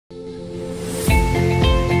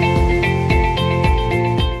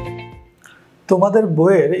তোমাদের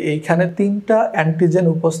বইয়ের এইখানে 3টা অ্যান্টিজেন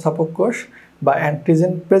উপস্থাপক কোষ বা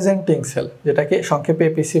অ্যান্টিজেন প্রেজেন্টিং সেল, যেটাকে সংক্ষেপে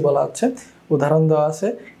এপিসি বলা হচ্ছে, উদাহরণ দেওয়া আছে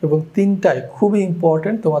এবং 3টাই খুবই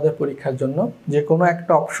ইম্পর্টেন্ট তোমাদের পরীক্ষার জন্য। যে কোনো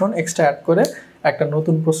একটা অপশন এক্সট্রা অ্যাড করে একটা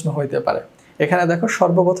নতুন প্রশ্ন হইতে পারে। এখানে দেখো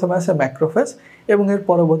সর্বপ্রথমে আছে ম্যাক্রোফেজ এবং এর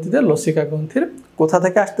পরবর্তীতে লসিকা গ্রন্থির, কোথা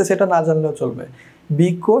থেকে আসতে সেটা না জানলেও চলবে, বি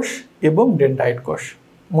কোষ এবং ডেন্ড্রাইট কোষ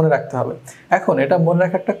মনে রাখতে হবে। এখন এটা মনে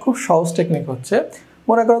রাখার একটা খুব সহজ টেকনিক হচ্ছে,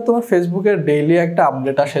 মনে করো তোমার ফেসবুকের ডেইলি একটা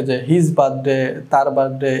আপডেট আসে যে হিজ বার্থডে, তার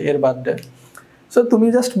বার্থডে, এর বার্থডে। সো তুমি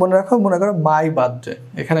জাস্ট মনে রাখো, মনে করো মাই বার্থডে,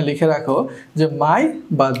 এখানে লিখে রাখো যে মাই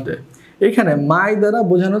বার্থডে। এখানে মাই দ্বারা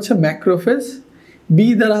বোঝানো হচ্ছে ম্যাক্রোফেজ, বি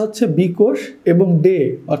দ্বারা হচ্ছে বি কোষ এবং ডে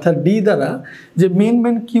অর্থাৎ ডি দ্বারা যে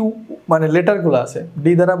মেন কিউ মানে লেটারগুলো আছে,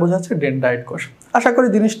 ডি দ্বারা বোঝাচ্ছে ডেন্ড্রাইট কোষ। আশা করি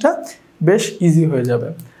জিনিসটা বেশ ইজি হয়ে যাবে।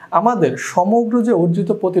 আমাদের সমগ্র যে অর্জিত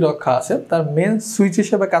প্রতিরক্ষা আছে তার মেন সুইচ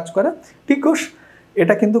হিসেবে কাজ করে টি কোষ।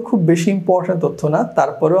 এটা কিন্তু খুব বেশি ইম্পর্টেন্ট তথ্য না,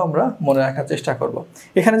 তারপরেও আমরা মনে রাখার চেষ্টা করব।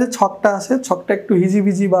 এখানে যে ছকটা আছে, ছকটা একটু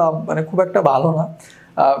হিজিবিজি বা মানে খুব একটা ভালো না,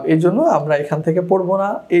 এই জন্য আমরা এখান থেকে পড়বো না।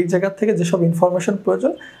 এই জায়গা থেকে যেসব ইনফরমেশন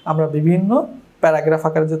প্রয়োজন আমরা বিভিন্ন প্যারাগ্রাফ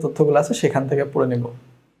আকারে যে তথ্যগুলো আছে সেখান থেকে পড়ে নেব।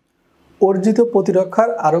 অর্জিত প্রতিরক্ষার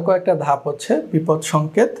আরও কয়েকটা ধাপ হচ্ছে বিপদ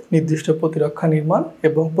সংকেত, নির্দিষ্ট প্রতিরক্ষা নির্মাণ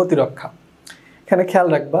এবং প্রতিরক্ষা। এখানে খেয়াল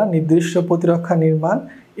রাখবা, নির্দিষ্ট প্রতিরক্ষা নির্মাণ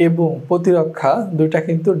এবং প্রতিরক্ষা দুইটা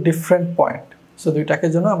কিন্তু ডিফারেন্ট পয়েন্ট। সো দুইটাকে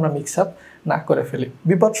যেন আমরা মিক্স আপ না করে ফেলি।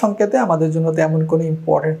 বিপদ সংকেতে আমাদের জন্য তেমন কোনো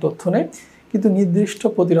ইম্পর্টেন্ট তথ্য নেই, কিন্তু নির্দিষ্ট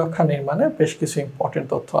প্রতিরক্ষা নির্মাণে বেশ কিছু ইম্পর্টেন্ট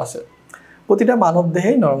তথ্য আছে। প্রতিটা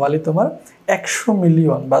মানবদেহেই নর্মালি তোমার 100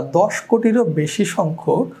 মিলিয়ন বা 10 কোটিরও বেশি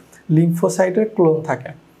সংখ্যক লিম্ফোসাইটের ক্লোন থাকে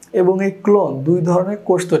এবং এই ক্লোন 2 ধরনের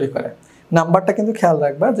কোষ তৈরি করে। নাম্বারটা কিন্তু খেয়াল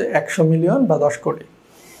রাখবা যে 100 মিলিয়ন বা 10 কোটি।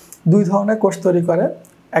 2 ধরনের কোষ তৈরি করে,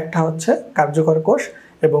 একটা হচ্ছে কার্যকর কোষ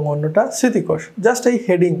এবং অন্যটা স্মৃতিকোষ। জাস্ট এই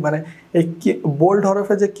হেডিং মানে এই বোল্ড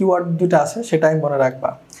হরফে যে কিওয়ার্ড দুটো আছে সেটাই মনে রাখবা।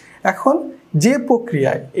 এখন যে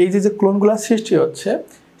প্রক্রিয়ায় এই যে ক্লোনগুলো সৃষ্টি হচ্ছে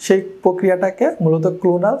সেই প্রক্রিয়াটাকে মূলত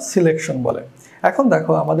ক্লোনাল সিলেকশন বলে। এখন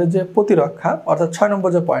দেখো আমাদের যে প্রতিরক্ষা অর্থাৎ 6 নম্বর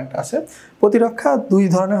যে পয়েন্ট আছে, প্রতিরক্ষা 2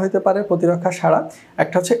 ধরনের হতে পারে প্রতিরক্ষা সাড়া।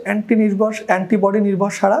 একটা হচ্ছে অ্যান্টিবডি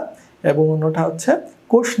নির্ভর সাড়া এবং অন্যটা হচ্ছে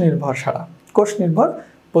কোষ নির্ভর সাড়া, কোষ নির্ভর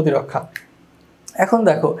প্রতিরক্ষা। এখন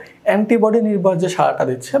দেখো অ্যান্টিবডি নির্ভর যে সাড়াটা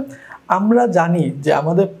দিচ্ছে, আমরা জানি যে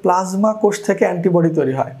আমাদের প্লাজমা কোষ থেকে অ্যান্টিবডি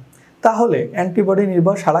তৈরি হয়, তাহলে অ্যান্টিবডি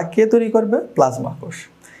নির্ভর সাড়া কে তৈরি করবে? প্লাজমা কোষ।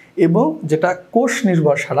 এবং যেটা কোষ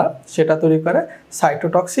নির্ভর সাড়া সেটা তৈরি করে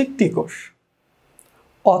সাইটোটক্সিক টি কোষ।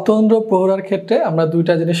 অতন্দ্র প্রহরার ক্ষেত্রে আমরা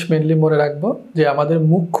 2টা জিনিস মেনলি মনে রাখবো, যে আমাদের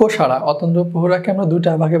মুখ্য সাড়া, অতন্দ্র প্রহরাকে আমরা 2টা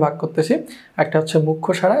ভাগে ভাগ করতেছি, একটা হচ্ছে মুখ্য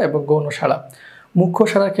সাড়া এবং গৌণ সাড়া। মুখ্য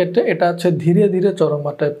সাড়ার ক্ষেত্রে এটা হচ্ছে ধীরে ধীরে চরম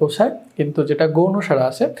মাত্রায় পৌঁছায়, কিন্তু যেটা গৌণ সাড়া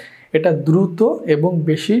আছে এটা দ্রুত এবং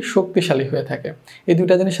বেশি শক্তিশালী হয়ে থাকে। এই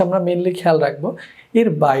 2টা জিনিস আমরা মেনলি খেয়াল রাখবো। এর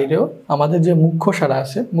বাইরেও আমাদের যে মুখ্য সাড়া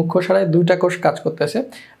আছে, মুখ্য সাড়ায় 2টা কোষ কাজ করতেছে,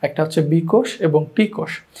 একটা হচ্ছে বি কোষ এবং টি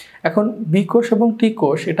কোষ। এখন বি কোষ এবং টি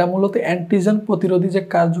কোষ এটা মূলত অ্যান্টিজেন প্রতিরোধী যে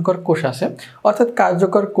কার্যকর কোষ আছে, অর্থাৎ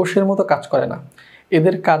কার্যকর কোষের মতো কাজ করে না।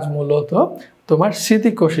 এদের কাজ মূলত তোমার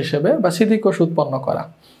স্মৃতিকোষ হিসেবে বা স্মৃতিকোষ উৎপন্ন করা।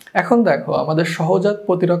 এখন দেখো আমাদের সহজাত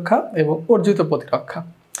প্রতিরক্ষা এবং অর্জিত প্রতিরক্ষা,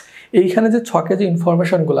 এইখানে যে ছকে যে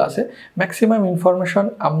ইনফরমেশনগুলো আছে, ম্যাক্সিমাম ইনফরমেশন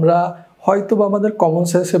আমরা হয়তোবা আমাদের কমন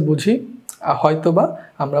সেন্সে বুঝি, হয়তোবা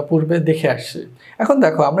আমরা পূর্বে দেখে আসছি। এখন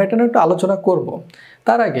দেখো আমরা এটা নিয়ে একটু আলোচনা করব।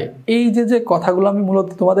 তার আগে এই যে কথাগুলো আমি মূলত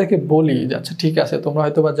তোমাদেরকে বলি, যাচ্ছে ঠিক আছে তোমরা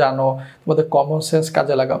হয়তোবা জানো, তোমাদের কমন সেন্স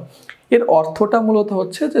কাজে লাগাও, এর অর্থটা মূলত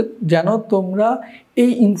হচ্ছে যে যেন তোমরা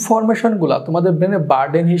এই ইনফরমেশনগুলো তোমাদের ব্রেনে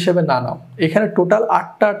বার্ডেন হিসেবে না নাও। এখানে টোটাল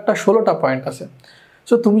 16টা পয়েন্ট আছে।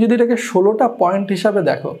 সো তুমি যদি এটাকে 16টা পয়েন্ট হিসাবে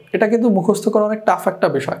দেখো, এটা কিন্তু মুখস্থ করা অনেক টাফ একটা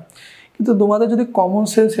বিষয়, কিন্তু তোমাদের যদি কমন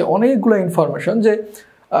সেন্সে অনেকগুলো ইনফরমেশন যে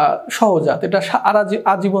সহজাত এটা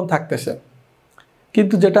আজীবন থাকতেছে,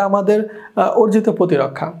 কিন্তু যেটা আমাদের অর্জিত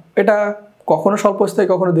প্রতিরক্ষা এটা কখনো স্বল্পস্থায়ী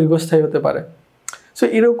কখনো দীর্ঘস্থায়ী হতে পারে। সো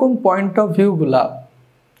এরকম পয়েন্ট অফ ভিউগুলা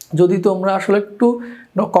যদি তোমরা আসলে একটু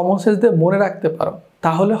কমন সেন্স দিয়ে মনে রাখতে পারো,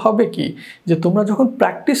 তাহলে হবে কি যে তোমরা যখন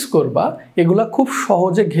প্র্যাকটিস করবা এগুলা খুব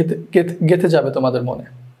সহজে গেঁথে যাবে তোমাদের মনে।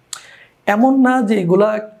 এমন না যে এগুলা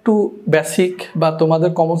একটু বেসিক বা তোমাদের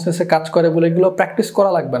কমন সেন্সে কাজ করে বলে এগুলো প্র্যাকটিস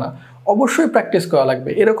করা লাগবে না, অবশ্যই প্র্যাকটিস করা লাগবে।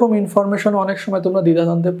 এরকম ইনফরমেশন অনেক সময় তোমরা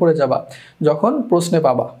দ্বিধাদ্বন্দ্বে পড়ে যাবা যখন প্রশ্নে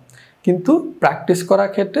পাবা, কিন্তু প্র্যাকটিস করার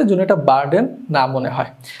ক্ষেত্রে যেন এটা বার্ডেন না মনে হয়।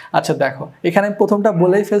 আচ্ছা দেখো এখানে আমি প্রথমটা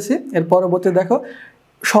বলেই ফেলছি, এর পরবর্তী দেখো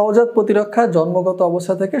সহজাত প্রতিরক্ষা জন্মগত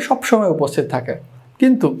অবস্থা থেকে সবসময় উপস্থিত থাকে,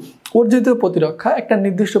 কিন্তু অর্জিত প্রতিরক্ষা একটা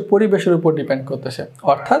নির্দিষ্ট পরিবেশের উপর ডিপেন্ড করতেছে।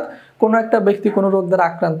 অর্থাৎ কোনো একটা ব্যক্তি কোনো রোগ দ্বারা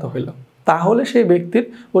আক্রান্ত হইল, তাহলে সেই ব্যক্তির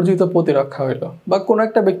অর্জিত প্রতিরক্ষা হইলো, বা কোনো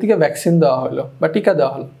একটা ব্যক্তিকে ভ্যাকসিন দেওয়া হলো বা টিকা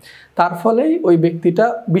দেওয়া হলো, তার ফলেই ওই ব্যক্তিটা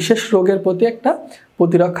বিশেষ রোগের প্রতি একটা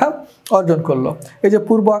প্রতিরক্ষা অর্জন করলো। এই যে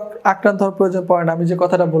পূর্ব আক্রান্ত হওয়ার প্রয়োজন পড়ে না, আমি যে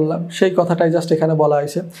কথাটা বললাম সেই কথাটাই জাস্ট এখানে বলা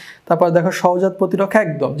হয়েছে। তারপর দেখো সহজাত প্রতিরক্ষা,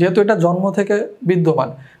 একদম যেহেতু এটা জন্ম থেকে বিদ্যমান,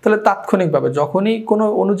 তাহলে তাৎক্ষণিকভাবে যখনই কোনো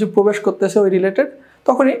অণুজীব প্রবেশ করতেছে ওই রিলেটেড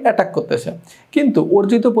তখনই অ্যাটাক করতেছে। কিন্তু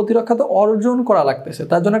অর্জিত প্রতিরক্ষা তো অর্জন করা লাগতেছে,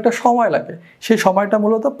 তার জন্য একটা সময় লাগে। সেই সময়টা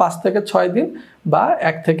মূলত 5 থেকে 6 দিন বা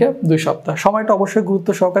 1 থেকে 2 সপ্তাহ। সময়টা অবশ্যই গুরুত্ব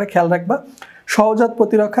সহকারে খেয়াল রাখবা। সহজাত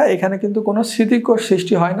প্রতিরক্ষা এখানে কিন্তু কোনো স্মৃতিকোষ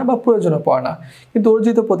সৃষ্টি হয় না বা প্রয়োজনও পড়ে না। কিন্তু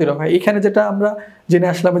অর্জিত প্রতিরক্ষা এখানে যেটা আমরা জেনে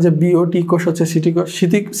আসলাম যে বি ও টি কোষ হচ্ছে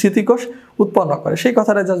স্মৃতিকোষ উৎপন্ন করে, সেই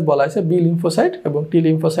কথাটা জাস্ট বলা হয়েছে। বি লিম্ফোসাইট এবং টি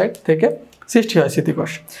লিম্ফোসাইট থেকে সৃষ্টি হয়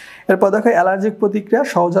স্মৃতিকোষ। এরপর দেখো অ্যালার্জিক প্রতিক্রিয়া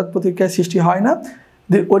সহজাত প্রতিক্রিয়ায় সৃষ্টি হয় না,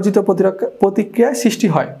 অর্জিত প্রতিক্রিয়ায় সৃষ্টি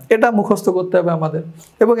হয়, এটা মুখস্থ করতে হবে আমাদের।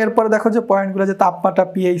 এবং এরপরে দেখো যে পয়েন্টগুলো, যে তাপমাত্রা,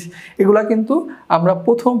 পিএইচ, এগুলা কিন্তু আমরা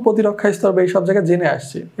প্রথম প্রতিরক্ষা স্তর বা এইসব জায়গায় জেনে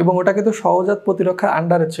আসছি, এবং ওটা কিন্তু সহজাত প্রতিরক্ষার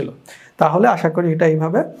আন্ডারে ছিল। তাহলে আশা করি এটা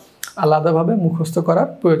এইভাবে আলাদাভাবে মুখস্থ করার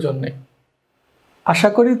প্রয়োজন নেই। আশা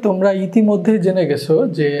করি তোমরা ইতিমধ্যেই জেনে গেছো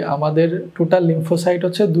যে আমাদের টোটাল লিম্ফোসাইট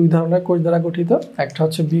হচ্ছে 2 ধরনের কোষ দ্বারা গঠিত, একটা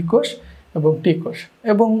হচ্ছে বি কোষ এবং টি কোষ।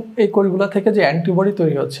 এবং এই কোষগুলো থেকে যে অ্যান্টিবডি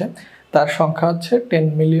তৈরি হচ্ছে তার সংখ্যা হচ্ছে 10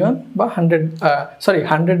 মিলিয়ন বা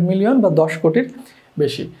 100 মিলিয়ন বা 10 কোটির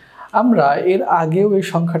বেশি। আমরা এর আগেও এই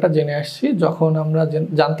সংখ্যাটা জেনে আসছি, যখন আমরা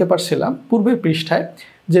জানতে পারছিলাম পূর্বের পৃষ্ঠায়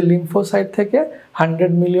যে লিম্ফোসাইট থেকে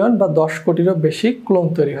 100 মিলিয়ন বা 10 কোটিরও বেশি ক্লোন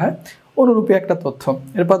তৈরি হয়, অনুরূপী একটা তথ্য।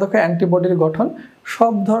 এরপর দেখো অ্যান্টিবডির গঠন,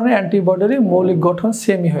 সব ধরনের অ্যান্টিবডিরই মৌলিক গঠন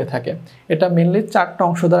সেমই হয়ে থাকে। এটা মেনলি 4টা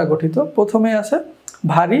অংশ দ্বারা গঠিত। প্রথমে আছে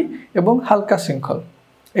ভারী এবং হালকা শৃঙ্খল,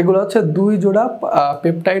 এগুলো হচ্ছে 2 জোড়া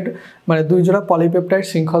পেপটাইড, মানে 2 জোড়া পলিপেপটাইড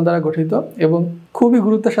শৃঙ্খল দ্বারা গঠিত। এবং খুবই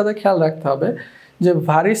গুরুত্বের সাথে খেয়াল রাখতে হবে যে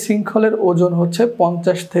ভারী শৃঙ্খলের ওজন হচ্ছে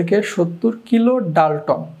 50 থেকে 70 কিলো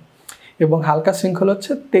ডালটন এবং হালকা শৃঙ্খল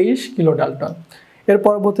হচ্ছে 23 কিলো ডালটন। এর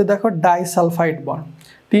পরবর্তী দেখো ডাইসালফাইড বন্ড,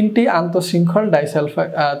 3টি আন্তঃশৃঙ্খল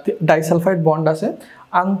ডাইসালফাইড বন্ড আছে।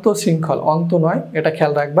 আন্তঃশৃঙ্খল, অন্ত নয়, এটা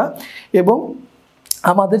খেয়াল রাখবা। এবং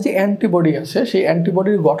আমাদের যে অ্যান্টিবডি আছে সেই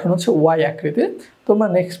অ্যান্টিবডির গঠন হচ্ছে ওয়াই আকৃতির। তোমরা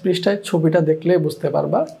নেক্সট পৃষ্ঠায় ছবিটা দেখলে বুঝতে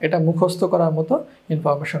পারবা, এটা মুখস্থ করার মতো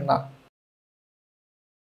ইনফরমেশন না।